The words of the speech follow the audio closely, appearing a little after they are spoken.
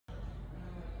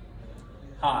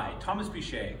Hi, Thomas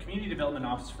Boucher, Community Development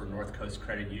Officer for North Coast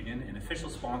Credit Union and official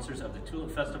sponsors of the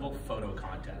Tulip Festival Photo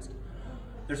Contest.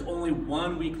 There's only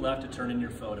 1 week left to turn in your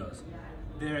photos.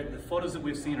 The photos that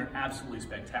we've seen are absolutely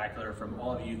spectacular from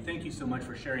all of you. Thank you so much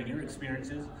for sharing your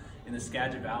experiences in the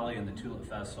Skagit Valley and the Tulip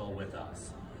Festival with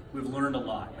us. We've learned a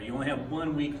lot, but you only have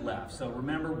 1 week left. So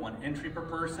remember, 1 entry per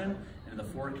person in the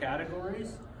 4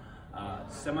 categories.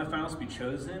 Semifinals will be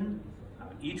chosen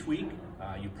each week.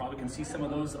 You probably can see some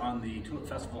of those on the Tulip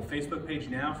Festival Facebook page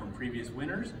now from previous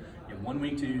winners. You have 1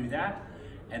 week to do that.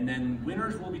 And then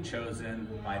winners will be chosen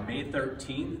by May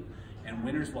 13th, and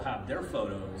winners will have their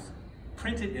photos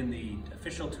printed in the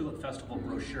official Tulip Festival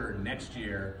brochure next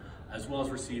year, as well as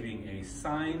receiving a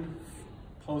signed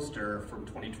poster from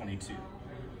 2022.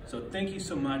 So thank you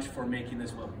so much for making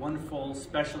this a wonderful,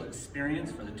 special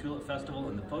experience for the Tulip Festival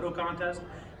and the photo contest.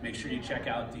 Make sure you check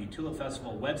out the Tulip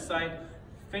Festival website,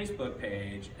 Facebook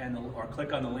page, or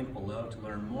click on the link below to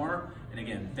learn more. And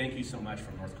again, thank you so much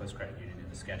from North Coast Credit Union and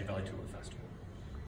the Skagit Valley Tulip Festival.